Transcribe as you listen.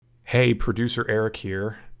Hey, producer Eric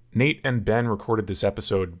here. Nate and Ben recorded this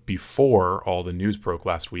episode before all the news broke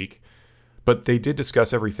last week, but they did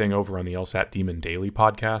discuss everything over on the LSAT Demon Daily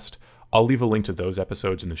podcast. I'll leave a link to those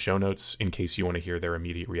episodes in the show notes in case you want to hear their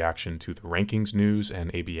immediate reaction to the rankings news and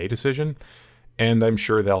ABA decision, and I'm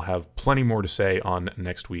sure they'll have plenty more to say on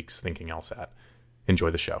next week's Thinking LSAT.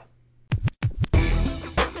 Enjoy the show.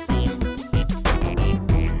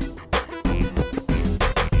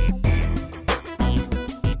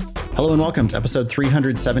 Hello and welcome to episode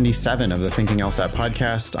 377 of the Thinking LSAT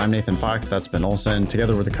podcast. I'm Nathan Fox, that's Ben Olson,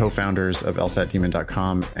 together with the co-founders of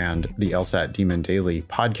LSATdemon.com and the LSAT Demon Daily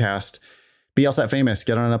podcast. Be LSAT famous,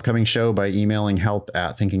 get on an upcoming show by emailing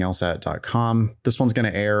help@thinkinglsat.com. This one's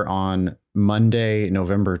going to air on Monday,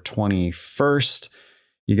 November 21st.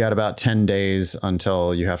 You got about 10 days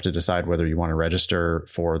until you have to decide whether you want to register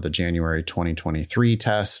for the January 2023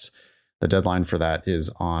 test. The deadline for that is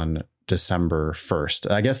on December 1st.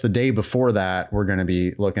 I guess the day before that, we're going to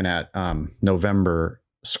be looking at November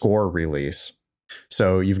score release.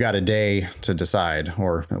 So you've got a day to decide,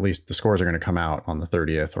 or at least the scores are going to come out on the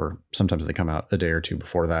 30th, or sometimes they come out a day or two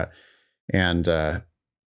before that. And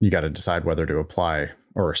you got to decide whether to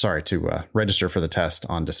register for the test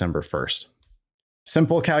on December 1st.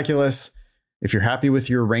 Simple calculus. If you're happy with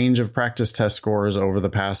your range of practice test scores over the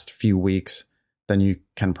past few weeks, then you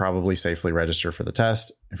can probably safely register for the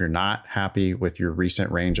test. If you're not happy with your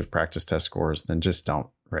recent range of practice test scores, then just don't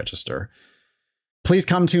register. Please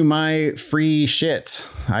come to my free shit.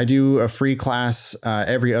 I do a free class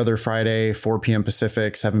every other Friday, 4 p.m.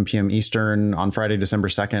 Pacific, 7 p.m. Eastern. On Friday, December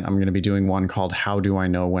 2nd, I'm going to be doing one called How Do I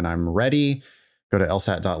Know When I'm Ready? Go to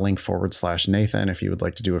lsat.link/Nathan if you would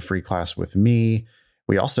like to do a free class with me.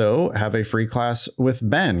 We also have a free class with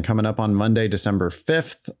Ben coming up on Monday, December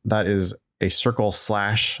 5th. That is a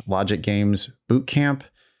Circle/Logic Games boot camp.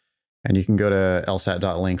 And you can go to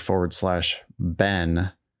lsat.link/Ben.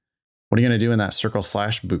 What are you going to do in that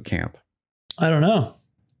Circle/boot camp? I don't know.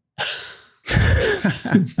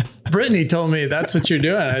 Brittany told me that's what you're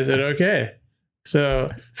doing. I said, okay. So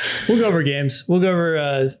we'll go over games. We'll go over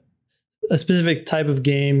a specific type of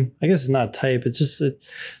game. I guess it's not a type. It's just that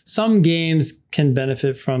some games can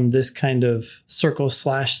benefit from this kind of Circle/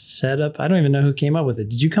 setup. I don't even know who came up with it.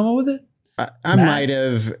 Did you come up with it? I might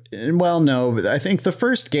have. Well, no, but I think the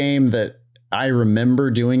first game that I remember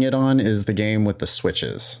doing it on is the game with the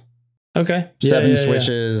switches. Okay. Seven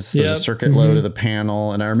switches. There's a circuit low to the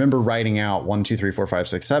panel. And I remember writing out 1, 2, 3, 4, 5,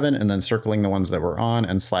 6, 7, and then circling the ones that were on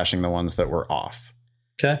and slashing the ones that were off.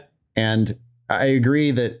 Okay. And I agree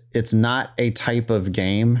that it's not a type of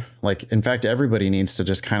game. Like, in fact, everybody needs to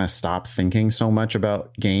just kind of stop thinking so much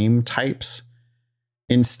about game types.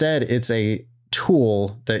 Instead, it's a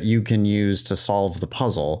tool that you can use to solve the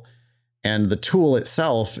puzzle. And the tool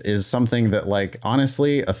itself is something that, like,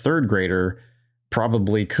 honestly, a third grader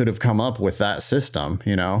probably could have come up with that system,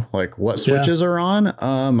 you know, like what switches are on.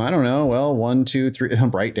 I don't know. Well, 1, 2, 3,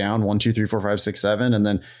 write down 1, 2, 3, 4, 5, 6, 7. And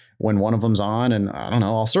then when one of them's on, and I don't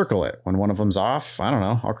know, I'll circle it. When one of them's off, I don't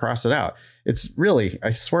know, I'll cross it out. It's really,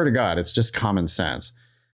 I swear to God, it's just common sense.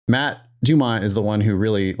 Matt Dumont is the one who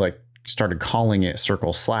really started calling it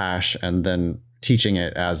Circle/ and then teaching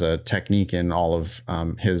it as a technique in all of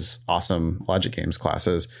his awesome Logic Games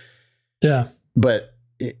classes. Yeah. But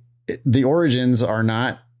the origins are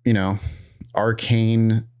not,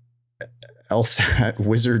 arcane LSAT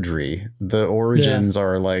wizardry. The origins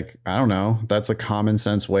are like, I don't know, that's a common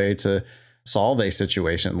sense way to solve a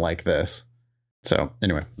situation like this. So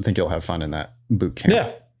anyway, I think you'll have fun in that boot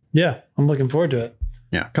camp. Yeah. I'm looking forward to it.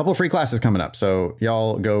 Yeah. A couple of free classes coming up. So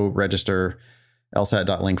y'all go register.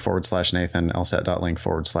 lsat.link/Nathan,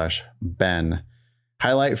 lsat.link/Ben.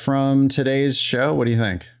 Highlight from today's show. What do you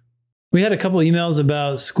think? We had a couple emails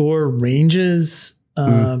about score ranges.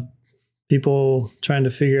 People trying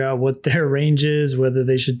to figure out what their range is, whether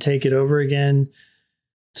they should take it over again.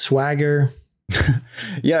 Swagger.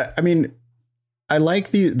 Yeah. I mean, I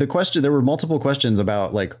like the question. There were multiple questions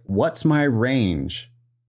about what's my range?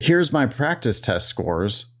 Here's my practice test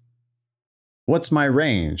scores. What's my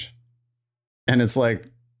range? And it's like,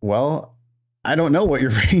 well, I don't know what your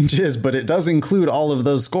range is, but it does include all of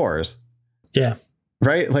those scores. Yeah.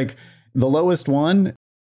 Right? Like the lowest one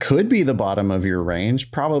could be the bottom of your range.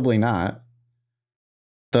 Probably not.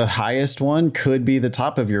 The highest one could be the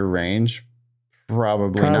top of your range.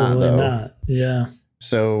 Probably not, though. Not. Yeah.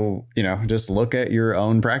 So, just look at your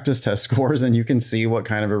own practice test scores and you can see what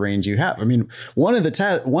kind of a range you have. I mean, one of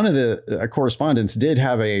the correspondents did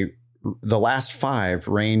have the last 5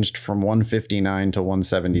 ranged from 159 to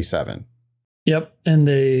 177. Yep. And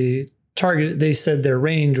they said their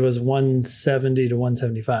range was 170 to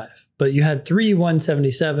 175. but you had 3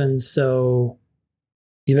 177s, so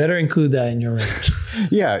you better include that in your range.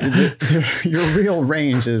 Yeah, your real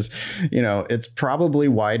range is, it's probably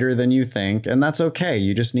wider than you think, and that's okay.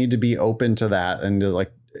 You just need to be open to that, and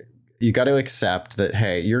you got to accept that,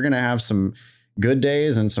 hey, you're going to have some good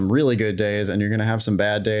days and some really good days, and you're going to have some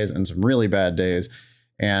bad days and some really bad days,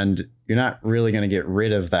 and you're not really going to get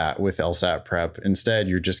rid of that with LSAT prep. Instead,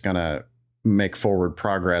 you're just going to make forward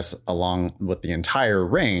progress along with the entire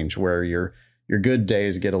range, where your good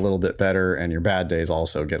days get a little bit better and your bad days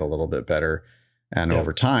also get a little bit better. And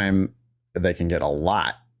over time, they can get a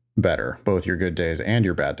lot better, both your good days and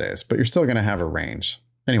your bad days, but you're still going to have a range.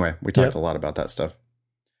 Anyway, we talked a lot about that stuff.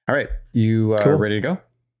 All right. You Cool. ready to go?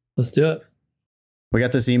 Let's do it. We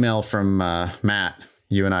got this email from Matt.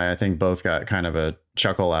 You and I think both got kind of a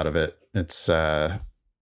chuckle out of it. It's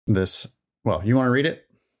this. Well, you want to read it?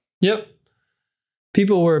 Yep.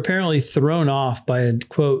 People were apparently thrown off by a,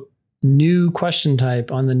 quote, new question type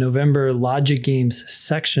on the November Logic Games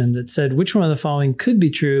section that said which one of the following could be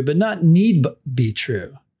true, but not need be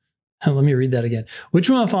true. Let me read that again. Which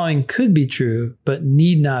one of the following could be true, but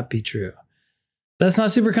need not be true? That's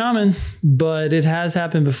not super common, but it has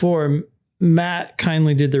happened before. Matt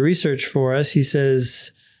kindly did the research for us. He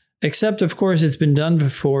says, except, of course, it's been done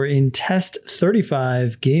before in test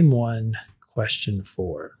 35, game 1, question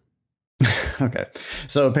 4. Okay.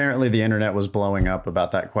 So apparently the internet was blowing up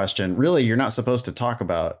about that question. Really, you're not supposed to talk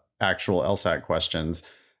about actual LSAT questions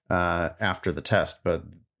after the test, but,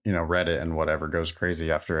 Reddit and whatever goes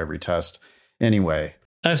crazy after every test. Anyway.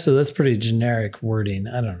 Actually, that's pretty generic wording.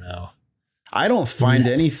 I don't know. I don't find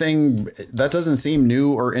anything that doesn't seem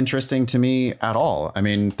new or interesting to me at all. I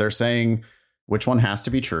mean, they're saying which one has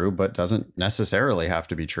to be true, but doesn't necessarily have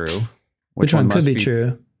to be true. Which one could be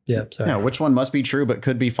true? Yeah, sorry. Yeah, which one must be true but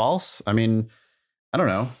could be false? I mean, I don't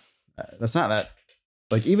know. That's not that,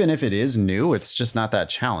 even if it is new, it's just not that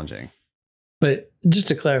challenging. But just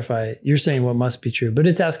to clarify, you're saying what must be true, but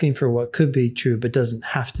it's asking for what could be true but doesn't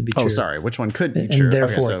have to be true. Oh, sorry. Which one could be true? And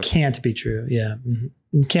therefore can't be true. Yeah.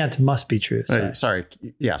 Mm-hmm. Can't must be true. Sorry.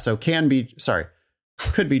 Yeah. So could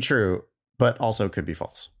be true, but also could be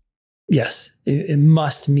false. Yes. It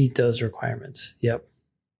must meet those requirements. Yep.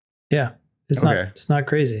 Yeah. It's not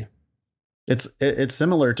crazy. It's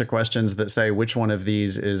similar to questions that say which one of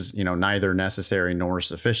these is, neither necessary nor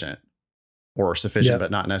sufficient, or sufficient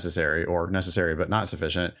but not necessary, or necessary but not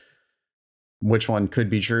sufficient. Which one could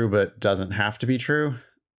be true but doesn't have to be true?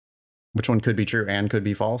 Which one could be true and could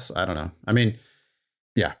be false? I don't know. I mean,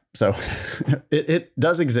 yeah. So it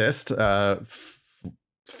does exist.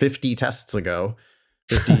 50 tests ago,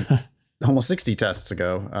 almost 60 tests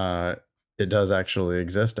ago, it does actually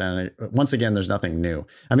exist. And once again, there's nothing new.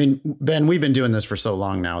 I mean, Ben, we've been doing this for so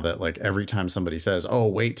long now that every time somebody says, oh,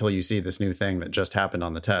 wait till you see this new thing that just happened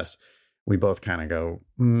on the test, we both kind of go,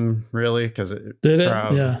 really? Because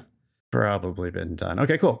probably been done.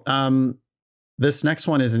 Okay, cool. This next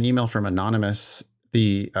one is an email from Anonymous.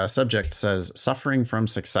 The subject says, suffering from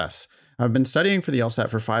success. I've been studying for the LSAT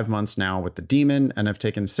for 5 months now with the Demon and have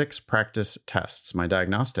taken 6 practice tests. My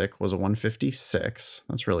diagnostic was a 156.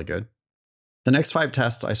 That's really good. The next 5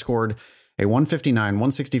 tests, I scored a 159,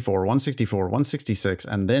 164, 164, 166,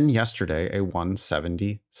 and then yesterday a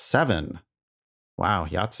 177. Wow,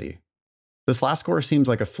 Yahtzee. This last score seems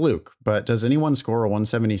like a fluke, but does anyone score a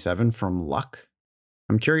 177 from luck?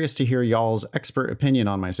 I'm curious to hear y'all's expert opinion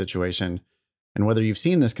on my situation and whether you've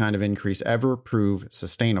seen this kind of increase ever prove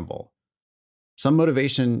sustainable. Some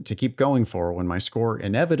motivation to keep going for when my score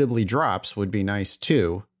inevitably drops would be nice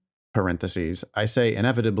too. Parentheses. I say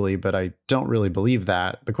inevitably, but I don't really believe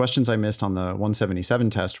that. The questions I missed on the 177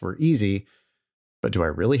 test were easy, but do I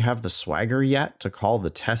really have the swagger yet to call the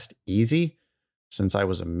test easy since I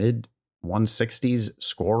was a mid 160s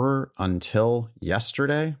scorer until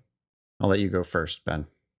yesterday? I'll let you go first, Ben.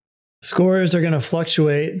 Scores are going to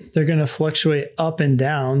fluctuate. They're going to fluctuate up and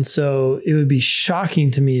down. So it would be shocking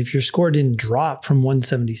to me if your score didn't drop from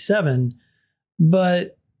 177,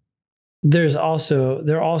 but there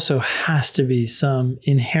also has to be some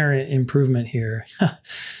inherent improvement here.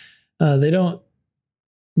 They don't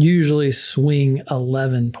usually swing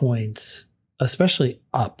 11 points, especially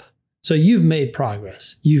up. So you've made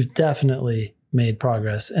progress. You've definitely made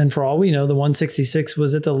progress. And for all we know, the 166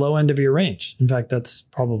 was at the low end of your range. In fact, that's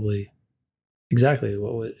probably exactly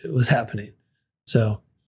what was happening. So,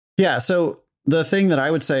 yeah. So the thing that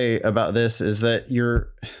I would say about this is that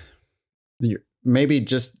you're maybe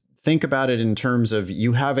just think about it in terms of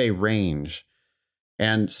you have a range.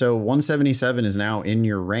 And so 177 is now in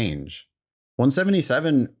your range.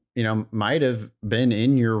 177, might have been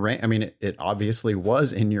in your range. I mean, it obviously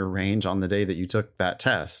was in your range on the day that you took that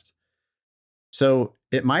test. So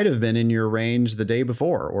it might have been in your range the day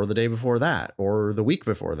before, or the day before that, or the week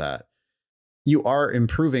before that. You are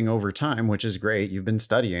improving over time, which is great. You've been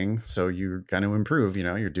studying, so you're going to improve.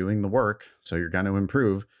 You're doing the work, so you're going to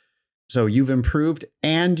improve. So you've improved,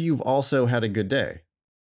 and you've also had a good day.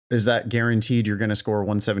 Is that guaranteed you're going to score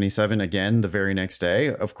 177 again the very next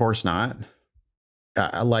day? Of course not.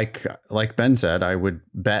 Like Ben said, I would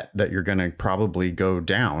bet that you're going to probably go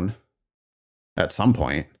down at some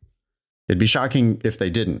point. It'd be shocking if they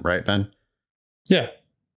didn't, right, Ben? Yeah.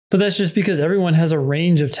 But that's just because everyone has a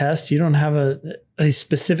range of tests. You don't have a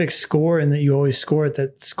specific score and that you always score at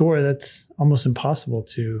that score. That's almost impossible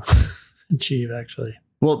to achieve, actually.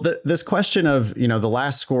 Well, this question of, the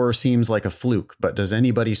last score seems like a fluke, but does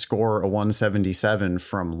anybody score a 177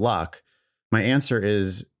 from luck? My answer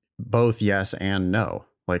is both yes and no.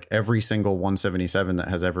 Like every single 177 that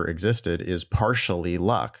has ever existed is partially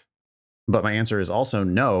luck. But my answer is also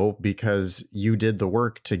no, because you did the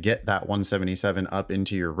work to get that 177 up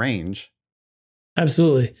into your range.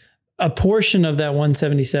 Absolutely. A portion of that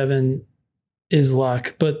 177 is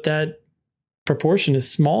luck, but that proportion is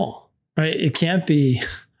small. Right? It can't be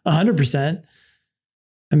 100%.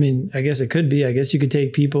 I mean, I guess it could be. I guess you could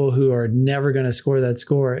take people who are never going to score that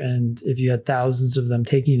score, and if you had thousands of them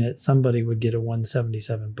taking it, somebody would get a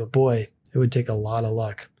 177. But boy, it would take a lot of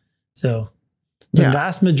luck. So the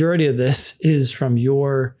vast majority of this is from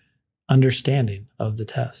your understanding of the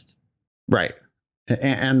test. Right.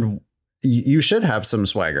 And you should have some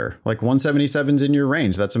swagger. Like 177's in your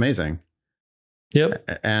range. That's amazing. Yep.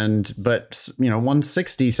 But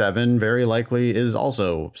 167 very likely is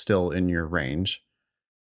also still in your range,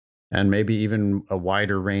 and maybe even a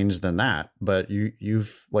wider range than that. But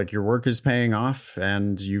you've like your work is paying off,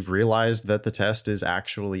 and you've realized that the test is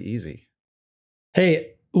actually easy.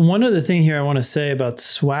 Hey, one other thing here I want to say about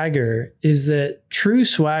swagger is that true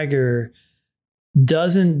swagger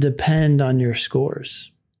doesn't depend on your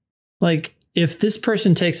scores. Like if this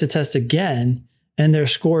person takes the test again and their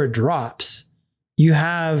score drops, you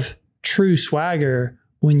have true swagger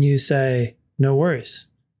when you say, no worries.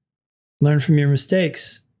 Learn from your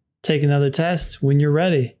mistakes. Take another test when you're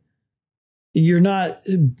ready. You're not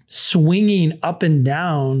swinging up and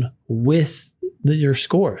down with your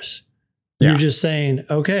scores. Yeah. You're just saying,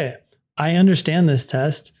 okay, I understand this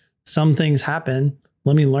test. Some things happen.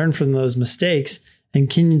 Let me learn from those mistakes and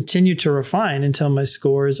continue to refine until my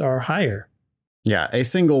scores are higher. Yeah, a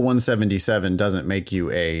single 177 doesn't make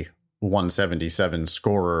you a 177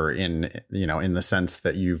 scorer in the sense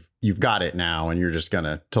that you've got it now and you're just going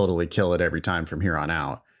to totally kill it every time from here on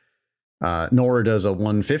out. Nor does a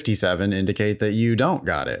 157 indicate that you don't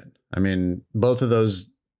got it. I mean, both of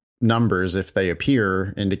those numbers, if they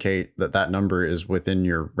appear, indicate that number is within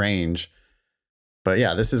your range. But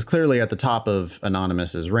yeah, this is clearly at the top of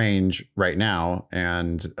Anonymous's range right now,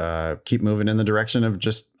 and keep moving in the direction of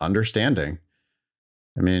just understanding.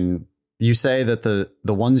 I mean, you say that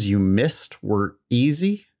the ones you missed were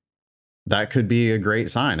easy. That could be a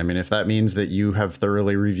great sign. I mean, if that means that you have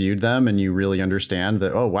thoroughly reviewed them and you really understand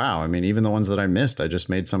that, oh, wow, I mean, even the ones that I missed, I just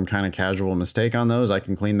made some kind of casual mistake on those. I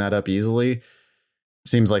can clean that up easily.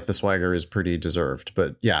 Seems like the swagger is pretty deserved.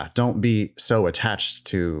 But yeah, don't be so attached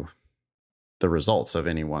to the results of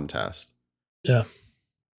any one test. Yeah.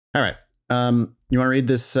 All right. You want to read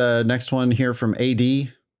this next one here from AD?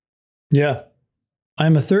 Yeah.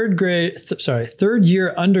 I'm a third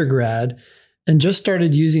year undergrad and just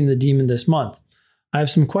started using the daemon this month. I have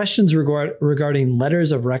some questions regarding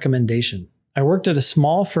letters of recommendation. I worked at a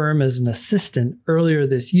small firm as an assistant earlier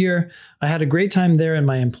this year. I had a great time there, and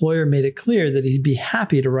my employer made it clear that he'd be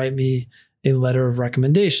happy to write me a letter of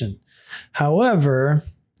recommendation. However,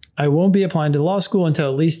 I won't be applying to law school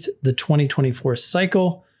until at least the 2024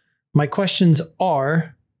 cycle. My questions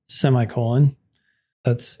are, semicolon.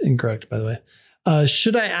 That's incorrect, by the way.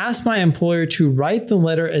 Should I ask my employer to write the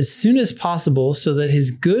letter as soon as possible so that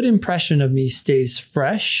his good impression of me stays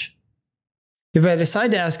fresh? If I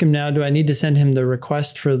decide to ask him now, do I need to send him the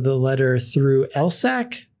request for the letter through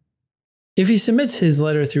LSAC? If he submits his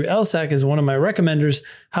letter through LSAC as one of my recommenders,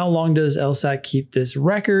 how long does LSAC keep this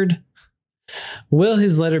record? Will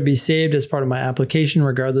his letter be saved as part of my application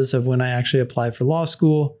regardless of when I actually apply for law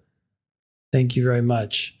school? Thank you very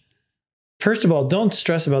much. First of all, don't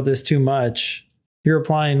stress about this too much. You're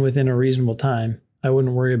applying within a reasonable time. I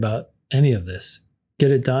wouldn't worry about any of this.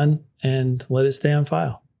 Get it done and let it stay on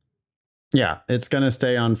file. Yeah, it's going to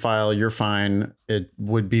stay on file. You're fine. It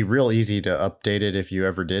would be real easy to update it if you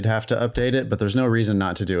ever did have to update it, but there's no reason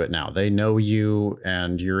not to do it now. They know you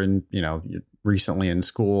and you're recently in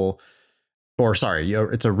school. or sorry,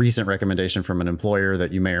 it's a recent recommendation from an employer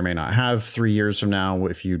that you may or may not have 3 years from now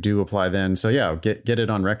if you do apply then. So yeah, get it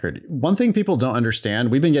on record. One thing people don't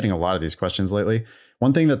understand, we've been getting a lot of these questions lately.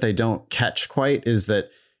 One thing that they don't catch quite is that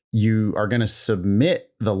you are going to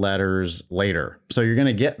submit the letters later. So you're going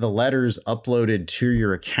to get the letters uploaded to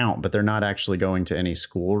your account, but they're not actually going to any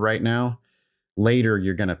school right now. Later,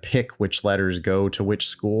 you're going to pick which letters go to which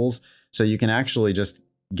schools. So you can actually just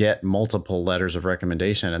get multiple letters of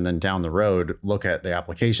recommendation and then down the road, look at the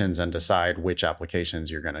applications and decide which applications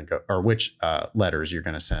you're going to go or which letters you're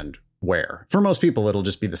going to send where. For most people, it'll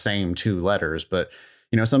just be the same 2 letters, but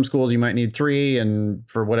some schools you might need 3, and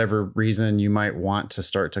for whatever reason, you might want to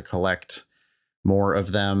start to collect more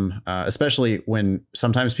of them, especially when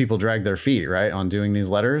sometimes people drag their feet, right, on doing these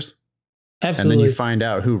letters. Absolutely. And then you find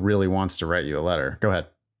out who really wants to write you a letter. Go ahead.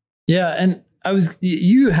 Yeah. And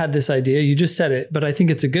you had this idea, you just said it, but I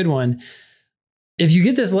think it's a good one. If you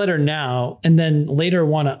get this letter now and then later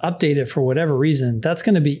want to update it for whatever reason, that's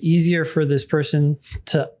going to be easier for this person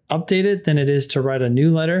to update it than it is to write a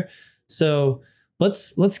new letter. So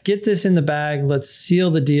let's get this in the bag. Let's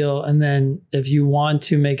seal the deal. And then if you want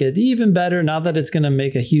to make it even better, not that it's going to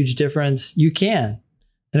make a huge difference, you can,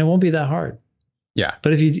 and it won't be that hard. Yeah.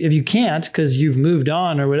 But if you can't, because you've moved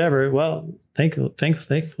on or whatever, well,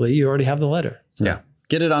 thankfully you already have the letter. So. Yeah.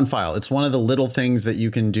 Get it on file. It's one of the little things that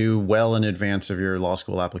you can do well in advance of your law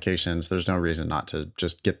school applications. There's no reason not to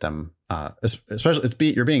just get them,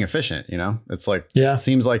 especially you're being efficient, It's like,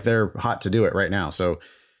 seems like they're hot to do it right now. So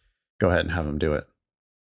go ahead and have them do it.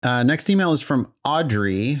 Next email is from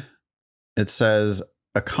Audrey. It says,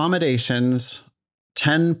 accommodations,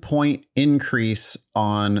 10-point increase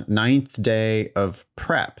on 9th day of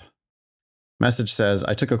prep. Message says,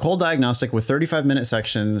 I took a cold diagnostic with 35-minute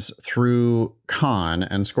sections through Con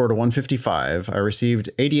and scored a 155. I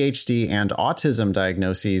received ADHD and autism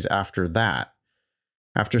diagnoses after that.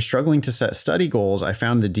 After struggling to set study goals, I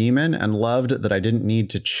found the demon and loved that I didn't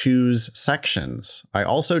need to choose sections. I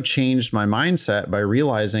also changed my mindset by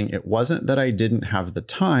realizing it wasn't that I didn't have the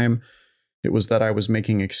time, it was that I was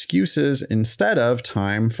making excuses instead of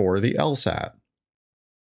time for the LSAT.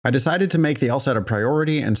 I decided to make the LSAT a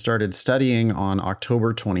priority and started studying on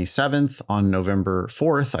October 27th. On November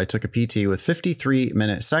 4th, I took a PT with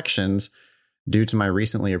 53-minute sections due to my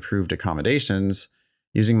recently approved accommodations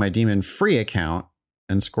using my Demon free account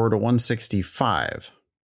and scored a 165.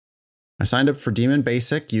 I signed up for Demon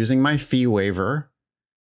Basic using my fee waiver.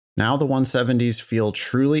 Now the 170s feel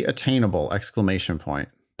truly attainable! !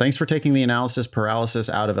 Thanks for taking the analysis paralysis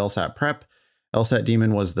out of LSAT prep. LSAT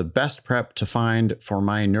Demon was the best prep to find for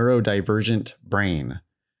my neurodivergent brain.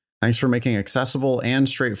 Thanks for making accessible and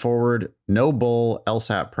straightforward, no bull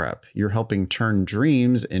LSAT prep. You're helping turn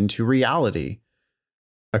dreams into reality.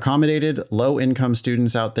 Accommodated, low-income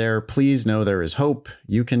students out there, please know there is hope.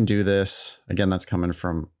 You can do this. Again, that's coming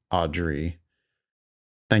from Audrey.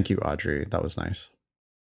 Thank you, Audrey. That was nice.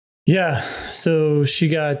 Yeah. So she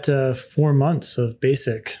got 4 months of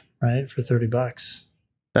basic, right, for $30.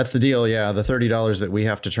 That's the deal. Yeah. The $30 that we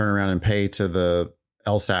have to turn around and pay to the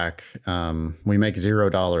LSAC, we make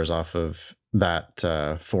 $0 off of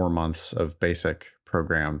that 4 months of basic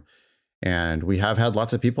program. And we have had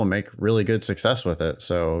lots of people make really good success with it.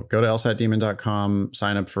 So go to lsatdemon.com,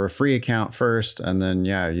 sign up for a free account first, and then,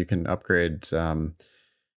 you can upgrade.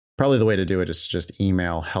 Probably the way to do it is just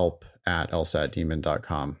email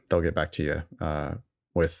help@lsatdemon.com. They'll get back to you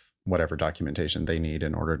with whatever documentation they need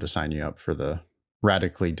in order to sign you up for the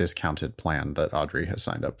radically discounted plan that Audrey has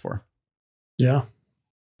signed up for. Yeah.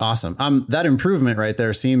 Awesome. That improvement right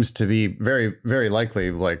there seems to be very, very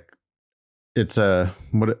likely. Like it's a,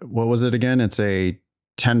 what was it again? It's a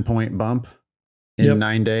 10-point bump in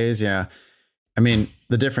 9 days. Yeah. I mean,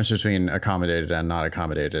 the difference between accommodated and not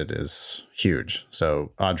accommodated is huge.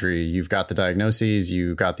 So Audrey, you've got the diagnoses,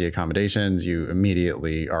 you got the accommodations, you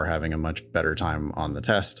immediately are having a much better time on the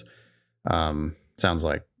test. Sounds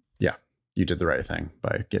like, you did the right thing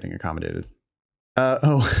by getting accommodated.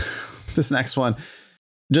 This next one,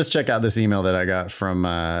 just check out this email that I got from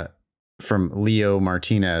Leo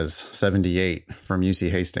Martinez, 78 from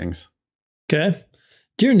UC Hastings. Okay.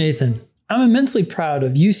 Dear Nathan, I'm immensely proud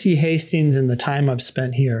of UC Hastings and the time I've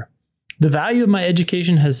spent here. The value of my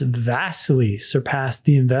education has vastly surpassed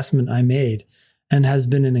the investment I made and has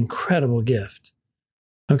been an incredible gift.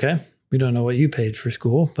 Okay. We don't know what you paid for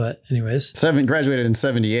school, but anyways. Graduated in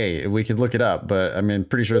 78. We could look it up, but I mean,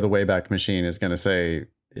 pretty sure the Wayback Machine is going to say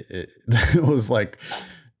it was like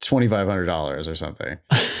 $2,500 or something.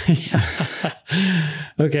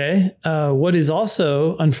 Okay. What is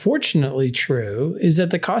also unfortunately true is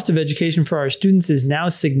that the cost of education for our students is now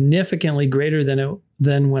significantly greater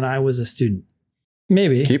than when I was a student.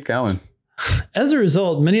 Maybe. Keep going. As a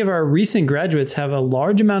result, many of our recent graduates have a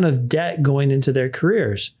large amount of debt going into their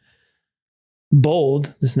careers.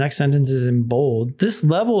 Bold, this next sentence is in bold. This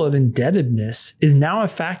level of indebtedness is now a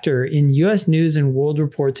factor in U.S. News and World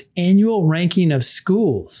Report's annual ranking of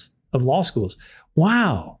schools, of law schools.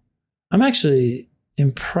 Wow. I'm actually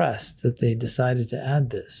impressed that they decided to add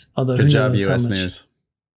this. Although, good job, U.S. News.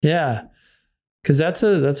 Yeah, because that's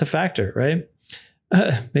a factor, right?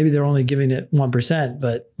 Maybe they're only giving it 1%,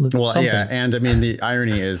 but something. Yeah. And I mean, the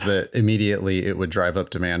irony is that immediately it would drive up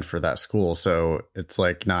demand for that school. So it's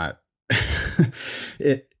like not,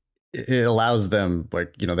 it allows them,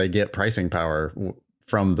 like, you know, they get pricing power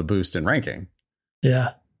from the boost in ranking.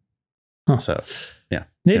 Yeah. Huh. So, yeah.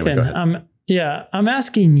 Nathan, anyway, I'm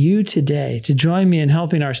asking you today to join me in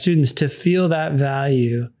helping our students to feel that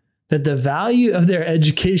the value of their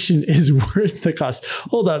education is worth the cost.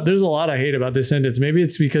 Hold up. There's a lot I hate about this sentence. Maybe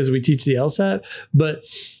it's because we teach the LSAT, but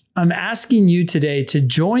I'm asking you today to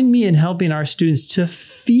join me in helping our students to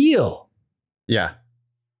feel. Yeah.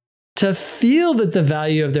 To feel that the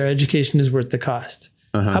value of their education is worth the cost.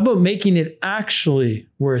 How about making it actually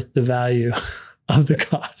worth the value of the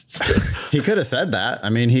cost? He could have said that. I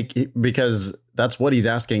mean, he because that's what he's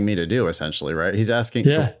asking me to do, essentially, right? He's asking,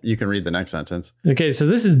 you can read the next sentence. Okay, so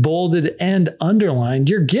this is bolded and underlined.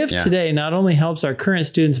 Your gift today not only helps our current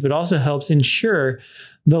students, but also helps ensure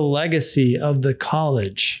the legacy of the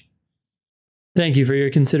college. Thank you for your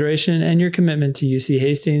consideration and your commitment to UC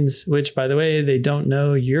Hastings, which, by the way, they don't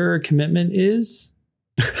know your commitment is.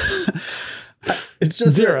 It's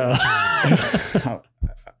just 0.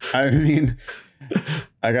 I mean,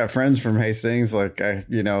 I got friends from Hastings, like,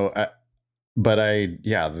 the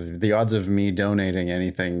odds of me donating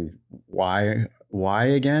anything. Why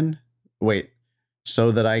again? Wait, so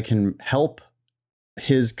that I can help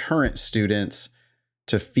his current students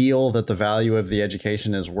to feel that the value of the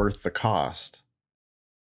education is worth the cost.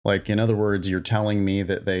 Like, in other words, you're telling me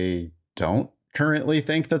that they don't currently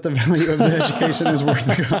think that the value of the education is worth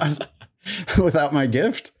the cost without my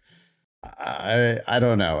gift. I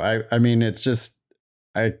don't know. I mean, it's just,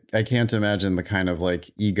 I can't imagine the kind of like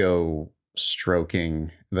ego stroking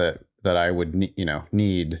that I would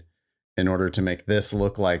need in order to make this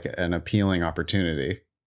look like an appealing opportunity.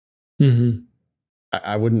 Mm-hmm.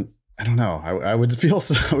 I don't know. I would feel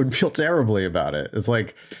terribly about it. It's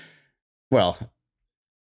like, well,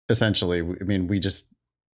 essentially, I mean,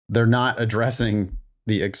 they're not addressing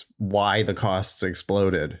why the costs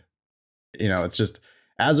exploded. You know, it's just,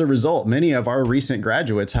 as a result, many of our recent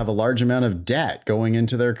graduates have a large amount of debt going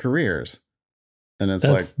into their careers. And that's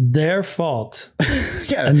like their fault.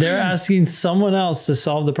 Yeah. And they're asking someone else to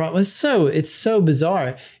solve the problem. It's so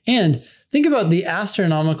bizarre. And think about the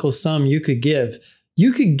astronomical sum you could give.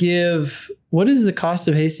 You could give, what is the cost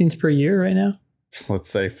of Hastings per year right now? Let's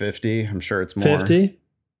say 50. I'm sure it's more. 50?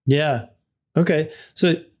 Yeah. Okay. So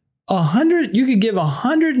you could give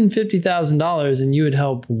 $150,000 and you would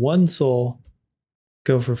help one soul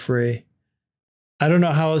go for free. I don't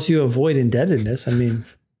know how else you avoid indebtedness. I mean,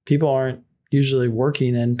 people aren't usually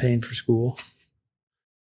working and paying for school.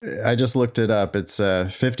 I just looked it up. It's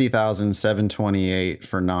 $50,728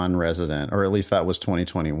 for non-resident, or at least that was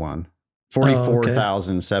 2021.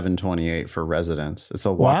 $44,728 for residents. It's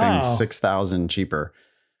a whopping $6,000 cheaper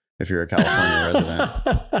if you're a California resident.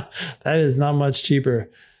 That is not much cheaper.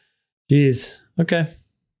 Jeez. Okay.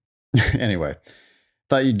 Anyway,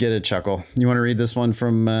 thought you'd get a chuckle. You want to read this one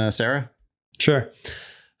from Sarah? Sure.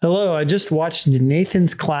 Hello, I just watched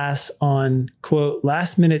Nathan's class on, quote,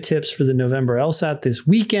 last minute tips for the November LSAT this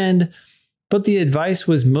weekend, but the advice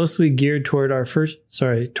was mostly geared toward first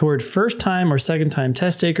time or second time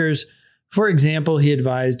test takers. For example, he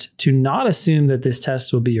advised to not assume that this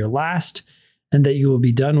test will be your last and that you will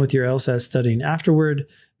be done with your LSAT studying afterward,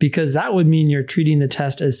 because that would mean you're treating the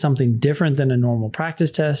test as something different than a normal practice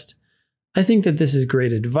test. I think that this is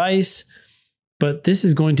great advice, but this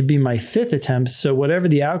is going to be my 5th attempt, so whatever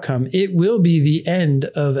the outcome, it will be the end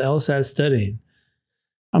of LSAT studying.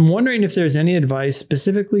 I'm wondering if there's any advice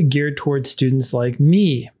specifically geared towards students like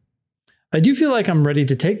me. I do feel like I'm ready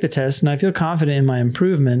to take the test, and I feel confident in my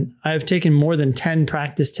improvement. I have taken more than 10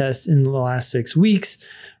 practice tests in the last 6 weeks,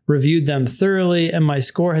 reviewed them thoroughly, and my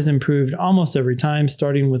score has improved almost every time,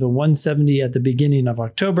 starting with a 170 at the beginning of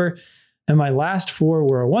October. And my last 4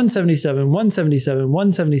 were a 177, 177,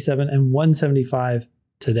 177, and 175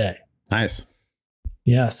 today. Nice.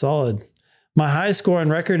 Yeah, solid. My highest score on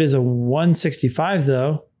record is a 165,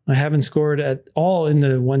 though. I haven't scored at all in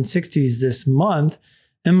the 160s this month.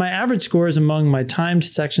 And my average scores among my timed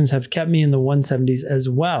sections have kept me in the 170s as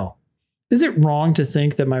well. Is it wrong to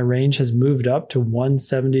think that my range has moved up to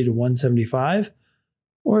 170 to 175?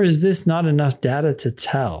 Or is this not enough data to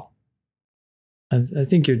tell? I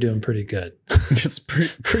think you're doing pretty good. It's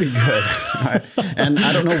pretty good. And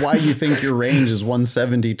I don't know why you think your range is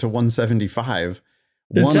 170 to 175.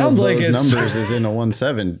 One of those numbers is in a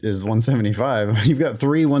 175. You've got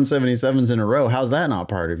 3 177s in a row. How's that not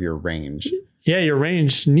part of your range? Yeah, your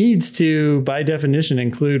range needs to, by definition,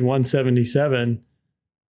 include 177,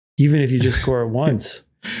 even if you just score it once.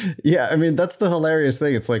 Yeah, I mean, that's the hilarious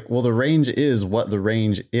thing. It's like, well, the range is what the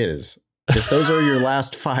range is. If those are your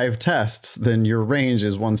last 5 tests, then your range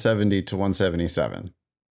is 170 to 177.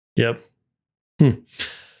 Yep.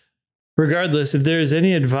 Regardless, if there is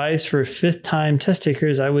any advice for 5th-time test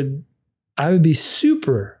takers, I would be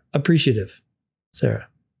super appreciative, Sarah.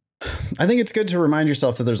 I think it's good to remind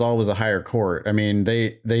yourself that there's always a higher court. I mean,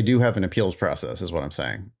 they do have an appeals process, is what I'm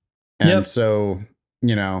saying. And so,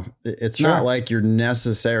 you know, it's not like you're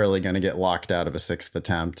necessarily going to get locked out of a 6th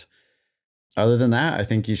attempt. Other than that, I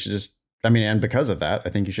think you should just, and because of that,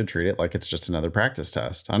 I think you should treat it like it's just another practice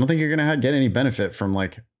test. I don't think you're going to get any benefit from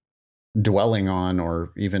like dwelling on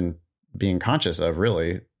or even being conscious of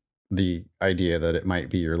really the idea that it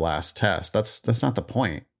might be your last test. That's not the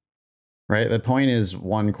point, right? The point is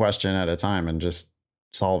one question at a time and just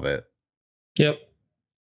solve it. Yep.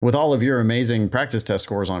 With all of your amazing practice test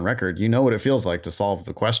scores on record, you know what it feels like to solve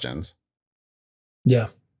the questions. Yeah.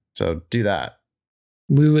 So do that.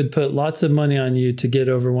 We would put lots of money on you to get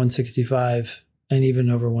over 165 and even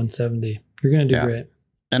over 170. You're going to do great.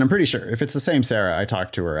 And I'm pretty sure if it's the same Sarah, I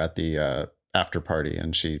talked to her at the after party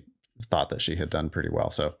and she thought that she had done pretty well.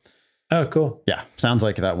 So, oh, cool. Yeah, sounds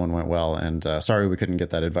like that one went well. And sorry we couldn't get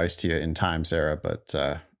that advice to you in time, Sarah, but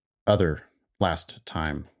other last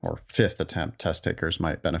time or 5th attempt test takers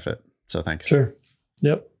might benefit. So thanks. Sure.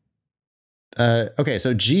 Yep. Okay,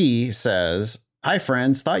 so G says, "Hi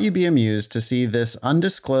friends, thought you'd be amused to see this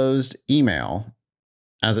undisclosed email,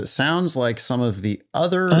 as it sounds like some of the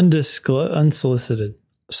other unsolicited.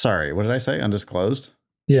 Sorry, what did I say? Undisclosed?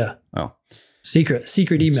 Yeah. Oh.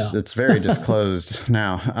 Secret email. It's very disclosed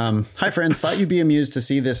now. Hi friends, thought you'd be amused to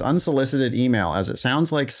see this unsolicited email, as it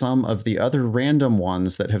sounds like some of the other random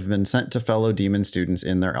ones that have been sent to fellow Demon students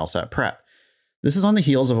in their LSAT prep. This is on the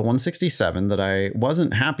heels of a 167 that I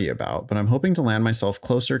wasn't happy about, but I'm hoping to land myself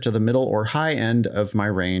closer to the middle or high end of my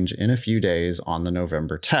range in a few days on the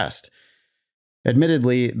November test.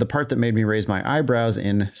 Admittedly, the part that made me raise my eyebrows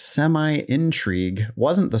in semi-intrigue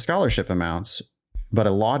wasn't the scholarship amounts, but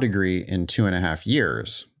a law degree in 2.5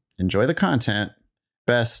 years. Enjoy the content.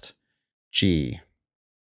 Best, G."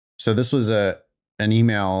 So this was an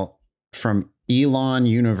email from Elon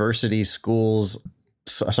University School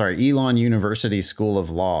of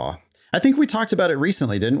Law. I think we talked about it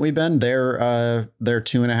recently, didn't we, Ben? Their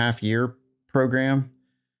 2.5 year program.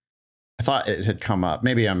 I thought it had come up.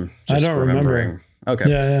 Maybe I'm just remembering. Okay.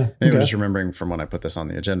 Yeah. Maybe I'm just remembering from when I put this on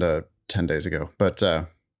the agenda 10 days ago. But so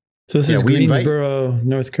this is Greensboro,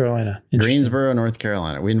 North Carolina. Greensboro, North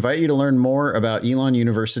Carolina. We invite you to learn more about Elon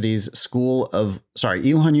University School of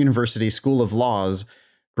Law's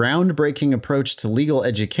groundbreaking approach to legal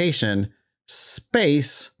education,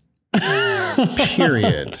 space,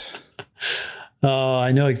 period. Oh,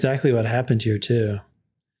 I know exactly what happened here too.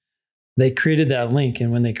 They created that link,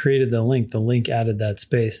 and when they created the link added that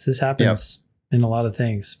space. This happens in a lot of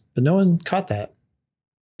things, but no one caught that.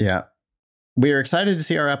 Yeah. We are excited to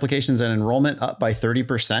see our applications and enrollment up by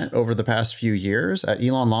 30% over the past few years. At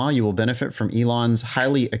Elon Law, you will benefit from Elon's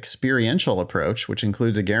highly experiential approach, which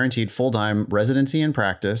includes a guaranteed full-time residency and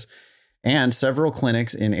practice and several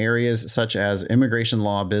clinics in areas such as immigration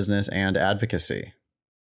law, business, and advocacy.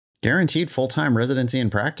 Guaranteed full-time residency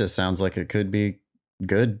and practice sounds like it could be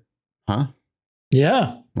good, huh?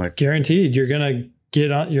 Yeah, like guaranteed. You're going to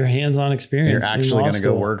get your hands-on experience. You're actually going to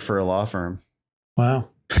go work for a law firm. Wow.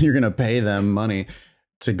 You're going to pay them money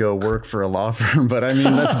to go work for a law firm. But I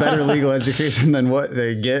mean, that's better legal education than what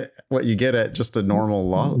you get at just a normal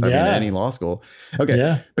law. Any law school. Okay.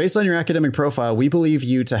 Yeah. Based on your academic profile, we believe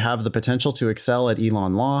you to have the potential to excel at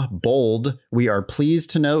Elon Law. Bold. We are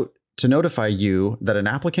pleased to notify you that an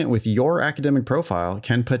applicant with your academic profile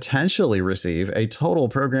can potentially receive a total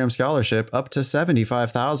program scholarship up to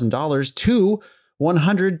 $75,000 to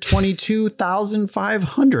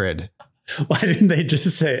 $122,500. Why didn't they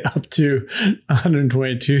just say up to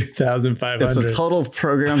 $122,500? It's a total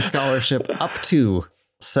program scholarship up to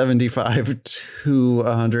 $75,000 to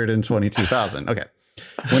 $122,000. Okay.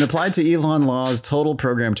 When applied to Elon Law's total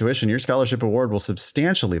program tuition, your scholarship award will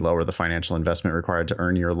substantially lower the financial investment required to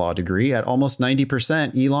earn your law degree. At almost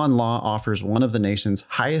 90%, Elon Law offers one of the nation's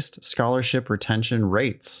highest scholarship retention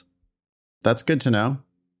rates. That's good to know.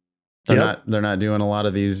 They're not doing a lot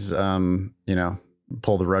of these,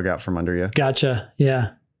 pull the rug out from under you. Gotcha.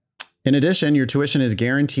 Yeah. In addition, your tuition is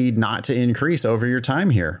guaranteed not to increase over your time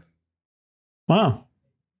here. Wow.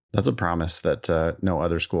 That's a promise that no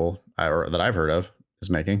other school or that I've heard of is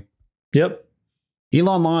making. Yep.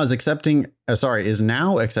 Elon Law is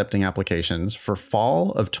now accepting applications for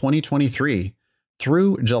fall of 2023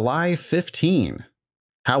 through July 15.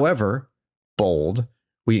 However, bold,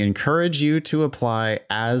 we encourage you to apply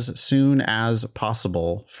as soon as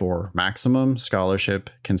possible for maximum scholarship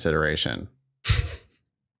consideration.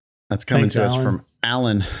 That's coming to us from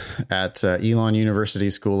Alan at Elon University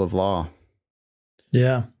School of Law.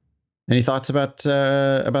 Yeah. Any thoughts about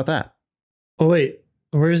that? Oh, wait.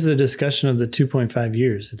 Where's the discussion of the 2.5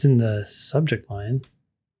 years? It's in the subject line.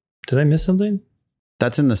 Did I miss something?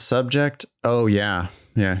 That's in the subject. Oh, yeah.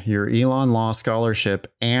 Yeah. Your Elon Law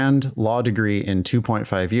scholarship and law degree in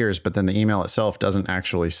 2.5 years. But then the email itself doesn't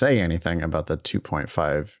actually say anything about the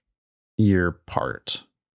 2.5 year part.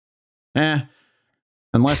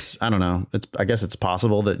 Unless, I don't know. I guess it's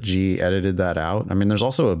possible that G edited that out. I mean, there's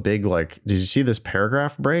also a big, did you see this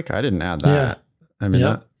paragraph break? I didn't add that. Yeah. I mean,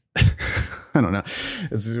 I don't know.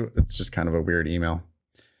 It's just kind of a weird email.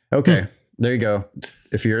 Okay, There you go.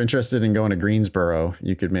 If you're interested in going to Greensboro,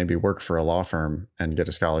 you could maybe work for a law firm and get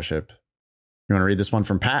a scholarship. You want to read this one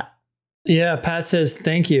from Pat? Yeah, Pat says,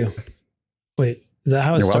 thank you. Wait, is that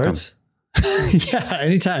how it starts? Yeah,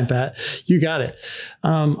 anytime, Pat. You got it.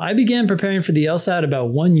 I began preparing for the LSAT about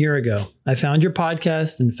 1 year ago. I found your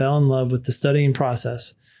podcast and fell in love with the studying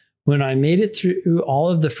process. When I made it through all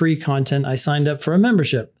of the free content, I signed up for a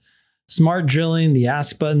membership. Smart drilling, the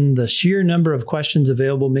ask button, the sheer number of questions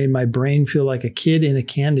available made my brain feel like a kid in a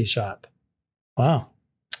candy shop. Wow.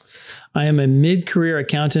 I am a mid-career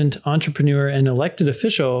accountant, entrepreneur, and elected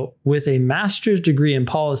official with a master's degree in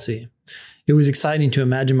policy. It was exciting to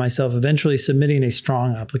imagine myself eventually submitting a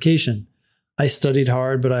strong application. I studied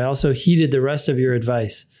hard, but I also heeded the rest of your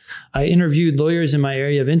advice. I interviewed lawyers in my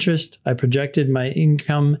area of interest. I projected my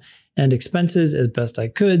income and expenses as best I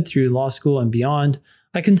could through law school and beyond.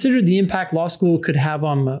 I considered the impact law school could have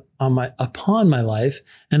upon my life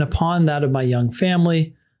and upon that of my young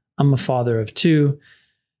family. I'm a father of two.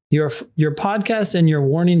 Your podcast and your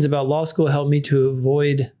warnings about law school helped me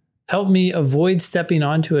avoid stepping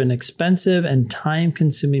onto an expensive and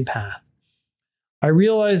time-consuming path. I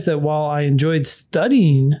realized that while I enjoyed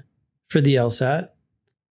studying for the LSAT,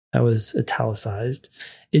 that was italicized,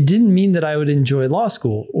 it didn't mean that I would enjoy law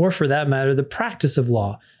school, or for that matter, the practice of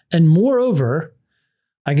law. And moreover,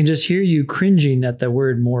 I can just hear you cringing at the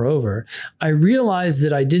word moreover. I realized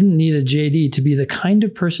that I didn't need a JD to be the kind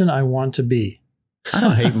of person I want to be. I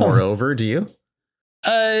don't hate moreover, do you?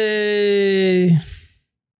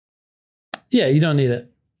 Yeah, you don't need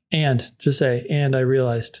it. And just say, and I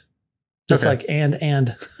realized. Just like,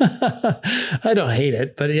 and. I don't hate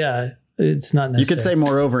it, but yeah, it's not necessary. You could say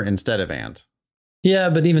moreover instead of and.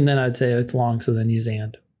 Yeah, but even then I'd say it's long, so then use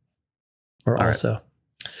and. Or all also. Right.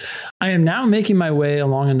 I am now making my way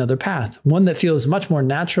along another path, one that feels much more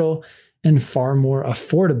natural and far more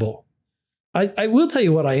affordable. I will tell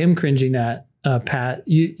you what I am cringing at, Pat.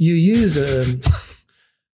 You use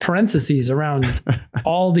parentheses around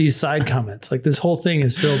all these side comments. Like this whole thing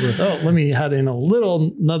is filled with, let me add in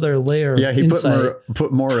another layer of insight. He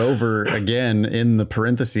put moreover again in the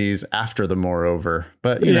parentheses after the moreover.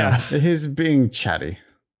 But, you know, he's being chatty.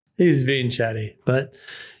 He's being chatty, but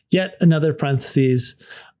yet another parentheses.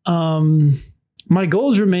 My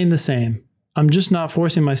goals remain the same. I'm just not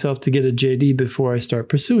forcing myself to get a JD before I start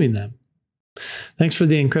pursuing them. Thanks for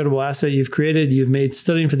the incredible asset you've created. You've made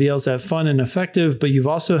studying for the LSAT fun and effective, but you've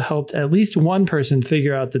also helped at least one person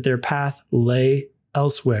figure out that their path lay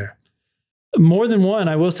elsewhere. More than one,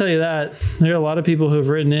 I will tell you that. There are a lot of people who have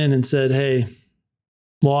written in and said, hey,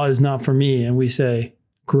 law is not for me. And we say,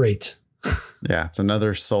 great. Yeah, it's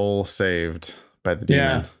another soul saved by the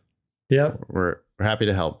demon. Yeah. Yep. We're happy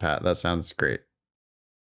to help, Pat. That sounds great.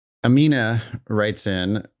 Amina writes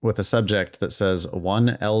in with a subject that says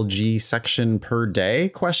 1 LG section per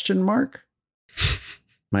day ?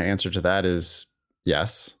 My answer to that is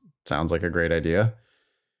yes. Sounds like a great idea.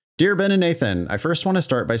 Dear Ben and Nathan, I first want to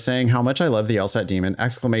start by saying how much I love the LSAT Demon !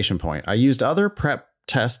 I used other prep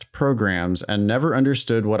test programs and never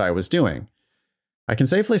understood what I was doing. I can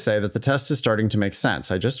safely say that the test is starting to make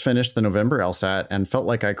sense. I just finished the November LSAT and felt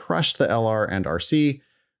like I crushed the LR and RC.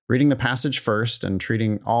 Reading the passage first and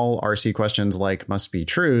treating all RC questions like must be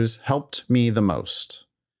trues helped me the most.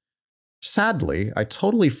 Sadly, I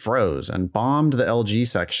totally froze and bombed the LG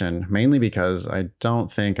section, mainly because I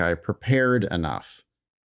don't think I prepared enough.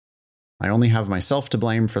 I only have myself to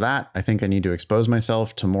blame for that. I think I need to expose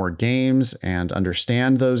myself to more games and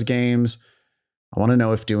understand those games. I want to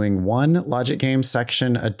know if doing one Logic Games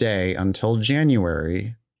section a day until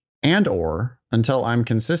January and or until I'm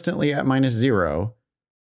consistently at -0,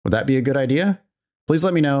 would that be a good idea? Please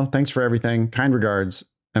let me know. Thanks for everything. Kind regards,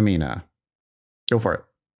 Amina. Go for it.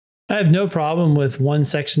 I have no problem with one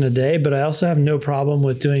section a day, but I also have no problem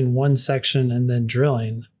with doing one section and then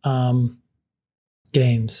drilling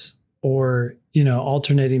games or,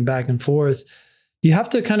 alternating back and forth. You have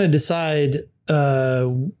to kind of decide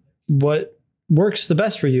what works the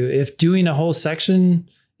best for you. If doing a whole section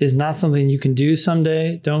is not something you can do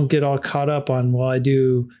someday, don't get all caught up on, I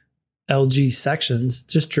do LG sections,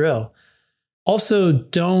 just drill. Also,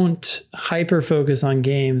 don't hyper focus on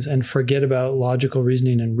games and forget about logical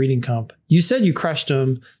reasoning and reading comp. You said you crushed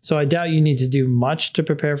them, so I doubt you need to do much to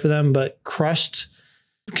prepare for them, but crushed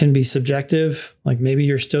can be subjective. Like maybe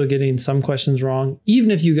you're still getting some questions wrong.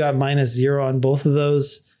 Even if you got -0 on both of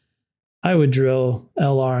those, I would drill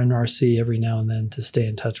LR and RC every now and then to stay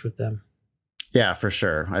in touch with them. Yeah, for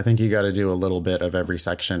sure. I think you got to do a little bit of every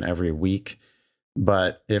section every week.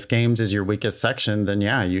 But if games is your weakest section, then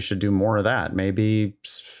yeah, you should do more of that. Maybe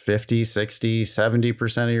 50, 60,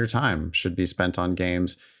 70% of your time should be spent on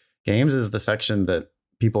games. Games is the section that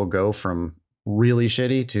people go from really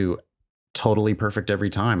shitty to totally perfect every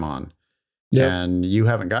time on. Yep. And you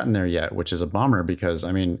haven't gotten there yet, which is a bummer because,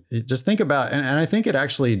 just think about, and I think it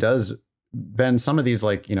actually does been some of these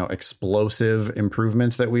explosive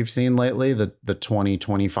improvements that we've seen lately, the 20,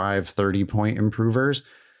 25, 30 point improvers.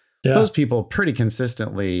 Yeah. Those people pretty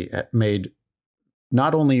consistently made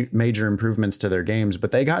not only major improvements to their games,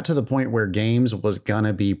 but they got to the point where games was going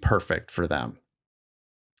to be perfect for them.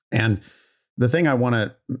 And the thing I want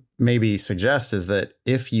to maybe suggest is that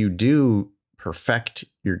if you do perfect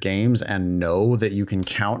your games and know that you can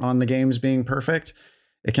count on the games being perfect,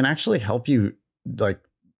 it can actually help you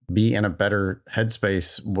be in a better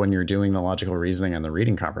headspace when you're doing the logical reasoning and the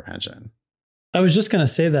reading comprehension. I was just going to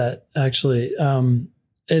say that actually.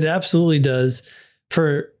 It absolutely does.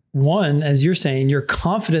 For one, as you're saying, you're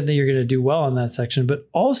confident that you're going to do well on that section, but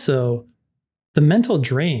also the mental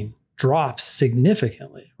drain drops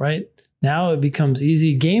significantly, right? Now it becomes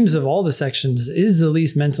easy. Games of all the sections is the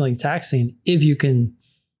least mentally taxing if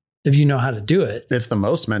you know how to do it. It's the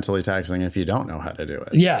most mentally taxing if you don't know how to do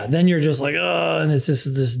it. Yeah. Then you're just like, and it's just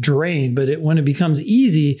this drain. But when it becomes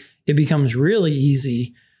easy, it becomes really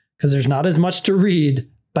easy because there's not as much to read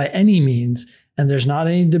by any means. And there's not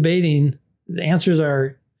any debating. The answers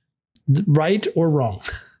are right or wrong.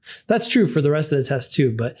 That's true for the rest of the test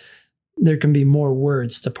too, but there can be more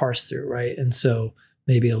words to parse through, right? And so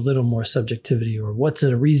maybe a little more subjectivity or what's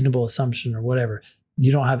a reasonable assumption or whatever.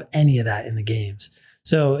 You don't have any of that in the games.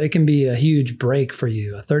 So it can be a huge break for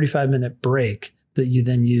you, a 35-minute break that you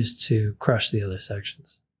then use to crush the other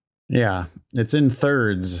sections. Yeah, it's in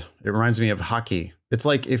thirds. It reminds me of hockey. It's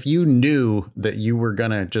like if you knew that you were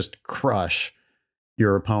going to just crush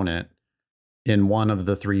your opponent in one of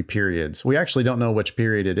the 3 periods. We actually don't know which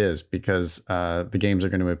period it is because the games are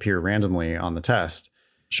going to appear randomly on the test.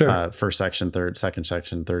 Sure. First section, second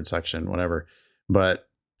section, third section, whatever. But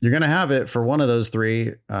you're going to have it for one of those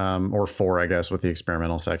 3 or 4, I guess, with the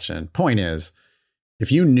experimental section. Point is,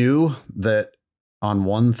 if you knew that on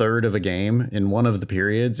 1/3 of a game in one of the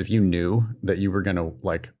periods, if you knew that you were going to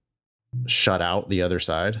shut out the other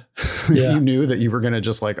side, if you knew that you were going to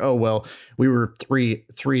just we were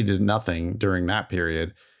 3-0 during that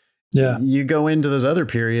period. Yeah. You go into those other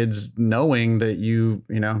periods knowing that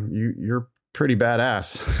you're pretty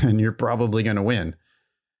badass and you're probably going to win.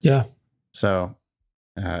 Yeah. So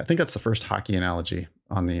I think that's the first hockey analogy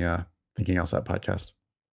on the Thinking LSAT podcast.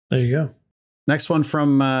 There you go. Next one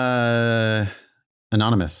from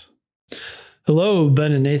Anonymous. Hello,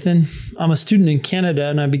 Ben and Nathan. I'm a student in Canada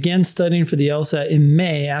and I began studying for the LSAT in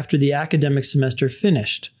May after the academic semester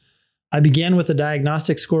finished. I began with a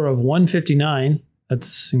diagnostic score of 159.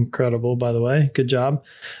 That's incredible, by the way. Good job.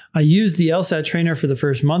 I used the LSAT trainer for the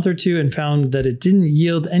first month or 2 and found that it didn't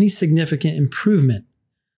yield any significant improvement.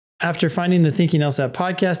 After finding the Thinking LSAT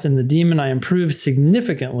podcast and the Demon, I improved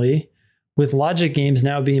significantly, with logic games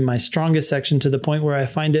now being my strongest section to the point where I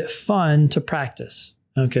find it fun to practice.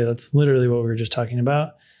 Okay, that's literally what we were just talking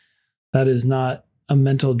about. That is not a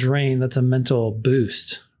mental drain. That's a mental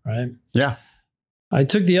boost, right? Yeah. I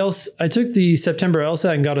took the September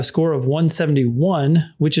LSAT and got a score of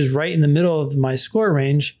 171, which is right in the middle of my score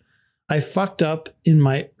range. I fucked up in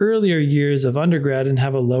my earlier years of undergrad and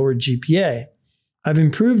have a lower GPA. I've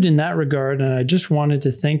improved in that regard, and I just wanted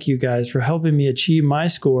to thank you guys for helping me achieve my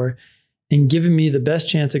score and giving me the best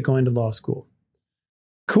chance at going to law school.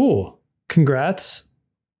 Cool. Congrats.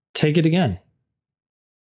 Take it again.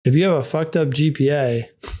 If you have a fucked up GPA,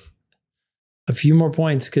 A few more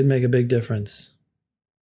points could make a big difference.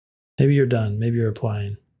 Maybe you're done. Maybe you're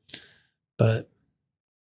applying. But,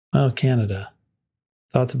 well, Canada.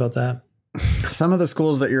 Thoughts about that? Some of the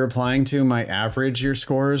schools that you're applying to might average your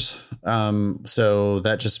scores. So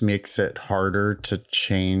that just makes it harder to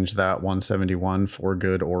change that 171 for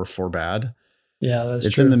good or for bad. Yeah, that's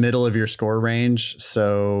it's true. In the middle of your score range.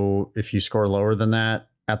 So if you score lower than that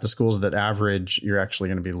at the schools that average, you're actually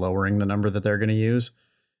going to be lowering the number that they're going to use.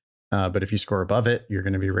 But if you score above it, you're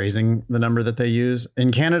going to be raising the number that they use.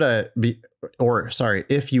 In Canada,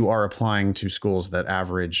 if you are applying to schools that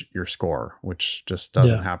average your score, which just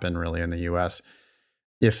doesn't happen really in the US.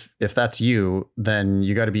 If that's you, then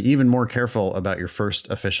you got to be even more careful about your first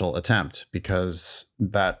official attempt, because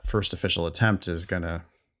that first official attempt is going to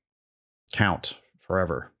count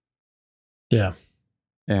forever. Yeah.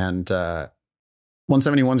 And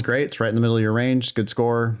 171 is great. It's right in the middle of your range. Good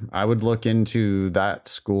score. I would look into that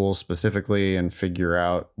school specifically and figure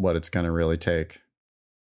out what it's going to really take.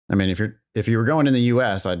 I mean, if you were going in the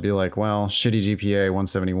US, I'd be like, well, shitty GPA,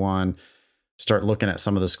 171. Start looking at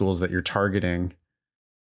some of the schools that you're targeting.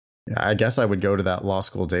 I guess I would go to that law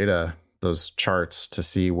school data, those charts, to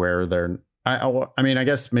see where they're. I mean, I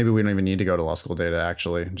guess maybe we don't even need to go to law school data,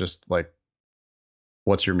 actually. Just like,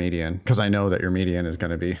 what's your median? Because I know that your median is going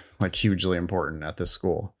to be like hugely important at this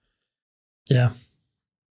school. Yeah.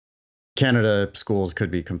 Canada schools could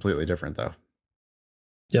be completely different, though.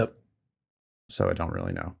 Yep. So I don't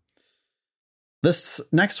really know. This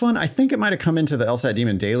next one, I think it might have come into the LSAT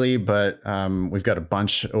Demon Daily, but we've got a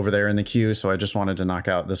bunch over there in the queue. So I just wanted to knock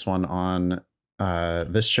out this one on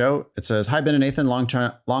this show. It says, "Hi, Ben and Nathan, long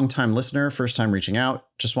time listener, first time reaching out.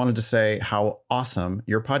 Just wanted to say how awesome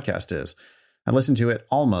your podcast is. I listen to it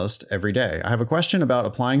almost every day. I have a question about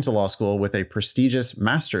applying to law school with a prestigious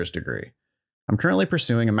master's degree. I'm currently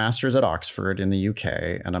pursuing a master's at Oxford in the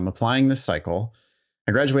UK, and I'm applying this cycle.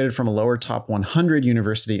 I graduated from a lower top 100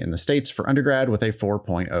 university in the States for undergrad with a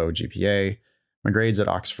 4.0 GPA. My grades at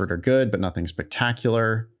Oxford are good, but nothing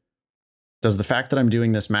spectacular. Does the fact that I'm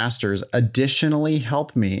doing this master's additionally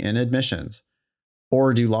help me in admissions?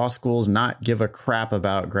 Or do law schools not give a crap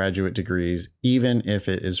about graduate degrees, even if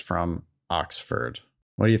it is from Oxford?"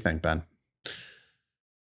 What do you think, Ben?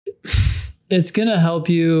 It's going to help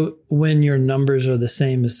you when your numbers are the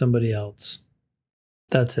same as somebody else.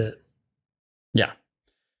 That's it. Yeah.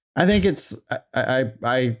 I think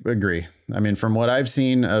I agree. I mean, from what I've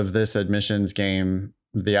seen of this admissions game,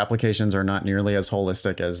 the applications are not nearly as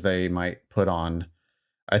holistic as they might put on.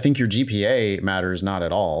 I think your GPA matters not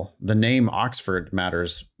at all. The name Oxford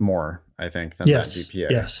matters more, I think, than that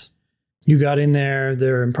GPA. Yes. You got in there.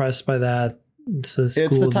 They're impressed by that. It's a school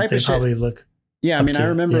it's the type that of they probably shit. Look. Yeah, I mean, I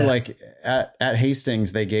remember like at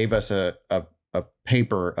Hastings, they gave us a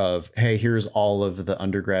paper of, hey, here's all of the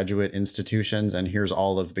undergraduate institutions and here's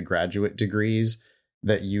all of the graduate degrees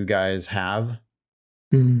that you guys have.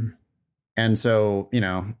 Mm. And so,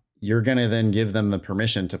 you're going to then give them the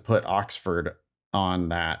permission to put Oxford on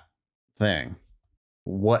that thing.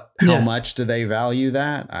 How much do they value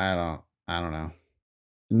that? I don't know.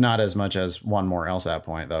 Not as much as one more LSAT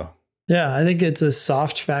point, though. Yeah, I think it's a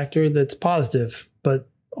soft factor that's positive, but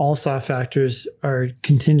all soft factors are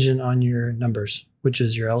contingent on your numbers, which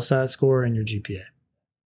is your LSAT score and your GPA.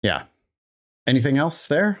 Yeah. Anything else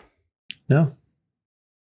there? No.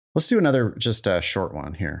 Let's do another just a short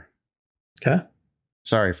one here. Okay.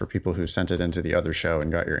 Sorry for people who sent it into the other show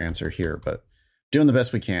and got your answer here, but doing the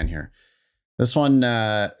best we can here. This one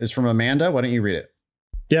is from Amanda. Why don't you read it?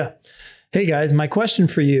 Yeah. Hey guys, my question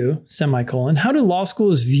for you, how do law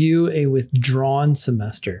schools view a withdrawn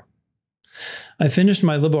semester? I finished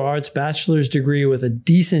my liberal arts bachelor's degree with a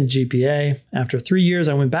decent GPA. After 3 years,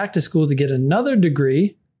 I went back to school to get another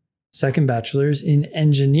degree, second bachelor's, in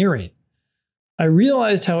engineering. I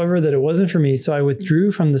realized, however, that it wasn't for me, so I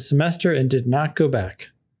withdrew from the semester and did not go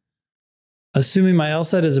back. Assuming my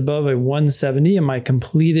LSAT is above a 170 and my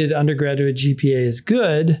completed undergraduate GPA is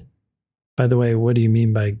good, by the way, what do you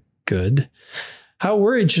mean by good? How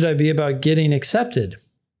worried should I be about getting accepted?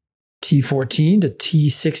 T14 to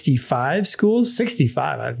T65 schools?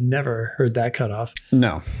 65, I've never heard that cutoff.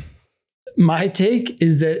 No. My take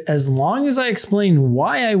is that as long as I explain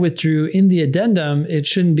why I withdrew in the addendum, it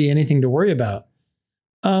shouldn't be anything to worry about.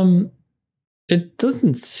 It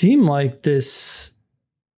doesn't seem like this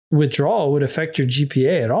withdrawal would affect your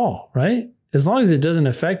GPA at all, right? As long as it doesn't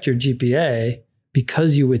affect your GPA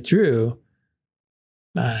because you withdrew,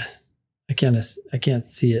 I can't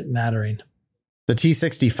see it mattering. The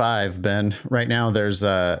T65, Ben, right now there's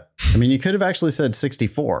you could have actually said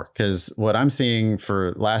 64, because what I'm seeing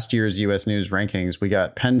for last year's US News rankings, we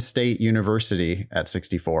got Penn State University at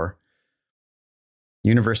 64.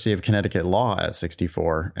 University of Connecticut Law at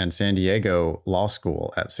 64, and San Diego Law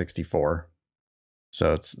School at 64.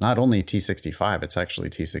 So it's not only T65, it's actually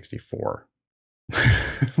T64.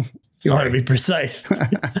 You want to be precise.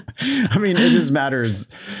 I mean, it just matters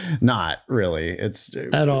not really. It's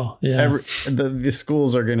at all. Yeah. The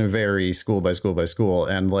schools are going to vary school by school by school.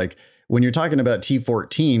 And like when you're talking about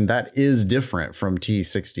T14, that is different from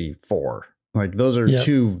T64. Like those are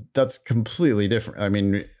two, that's completely different. I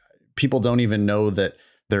mean, people don't even know that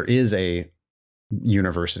there is a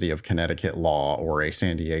University of Connecticut Law or a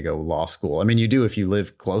San Diego Law School. I mean, you do if you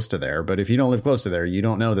live close to there, but if you don't live close to there, you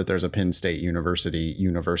don't know that there's a Penn State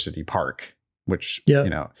University Park, which, you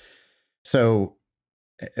know, so,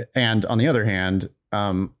 and on the other hand,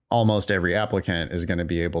 almost every applicant is going to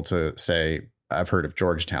be able to say, I've heard of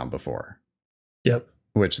Georgetown before. Yep.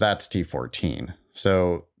 Which that's T14.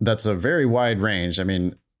 So that's a very wide range. I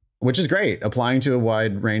mean, which is great. Applying to a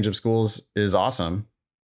wide range of schools is awesome.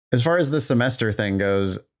 As far as the semester thing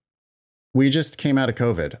goes, we just came out of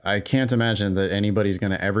COVID. I can't imagine that anybody's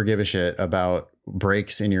going to ever give a shit about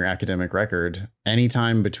breaks in your academic record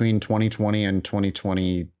anytime between 2020 and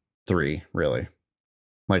 2023, really.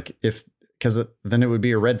 Like because then it would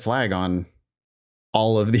be a red flag on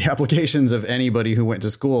all of the applications of anybody who went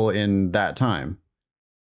to school in that time.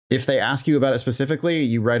 If they ask you about it specifically,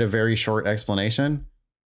 you write a very short explanation.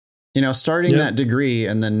 You know, starting that degree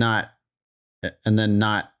and then not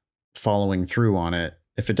following through on it.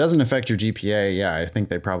 If it doesn't affect your GPA, I think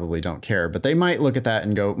they probably don't care. But they might look at that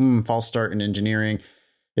and go, false start in engineering.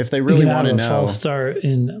 If they really want to know, false start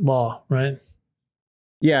in law, right?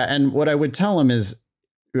 Yeah, and what I would tell them is,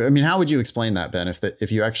 I mean, how would you explain that, Ben?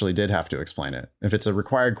 If you actually did have to explain it, if it's a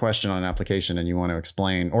required question on an application and you want to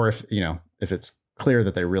explain, or if it's clear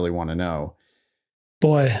that they really want to know.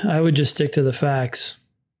 Boy, I would just stick to the facts.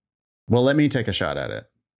 Well, let me take a shot at it.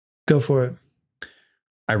 Go for it.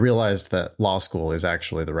 I realized that law school is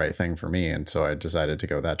actually the right thing for me. And so I decided to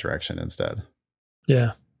go that direction instead.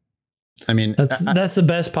 Yeah. I mean, that's the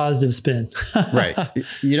best positive spin. Right.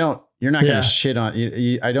 You're not going to shit on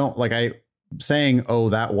I don't like saying, oh,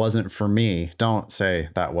 that wasn't for me. Don't say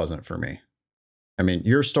that wasn't for me. I mean,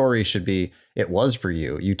 your story should be, it was for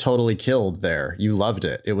you. You totally killed there. You loved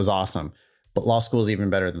it. It was awesome. But law school is even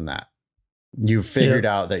better than that. You figured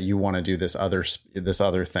out that you want to do this other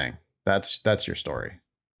thing. That's your story.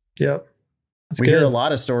 Yep. We hear a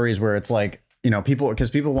lot of stories where it's like,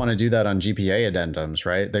 people want to do that on GPA addendums,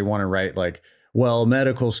 right? They want to write like, well,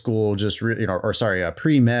 medical school just,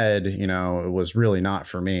 pre-med, it was really not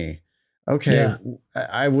for me. Okay. Yeah.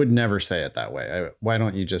 I would never say it that way. Why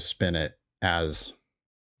don't you just spin it as,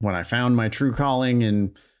 when I found my true calling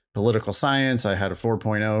in political science, I had a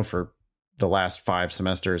 4.0 for the last 5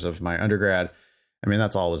 semesters of my undergrad. I mean,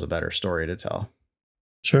 that's always a better story to tell.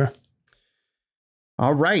 Sure.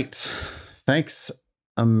 All right. Thanks,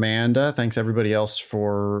 Amanda. Thanks everybody else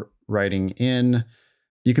for writing in.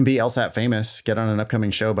 You can be LSAT famous. Get on an upcoming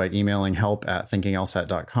show by emailing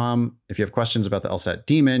help@thinkinglsat.com. If you have questions about the LSAT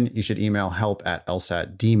Demon, you should email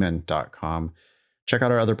help@lsatdemon.com. Check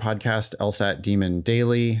out our other podcast, LSAT Demon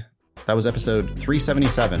Daily. That was episode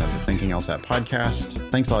 377 of the Thinking LSAT podcast.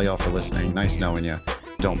 Thanks all y'all for listening. Nice knowing you.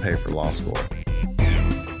 Don't pay for law school.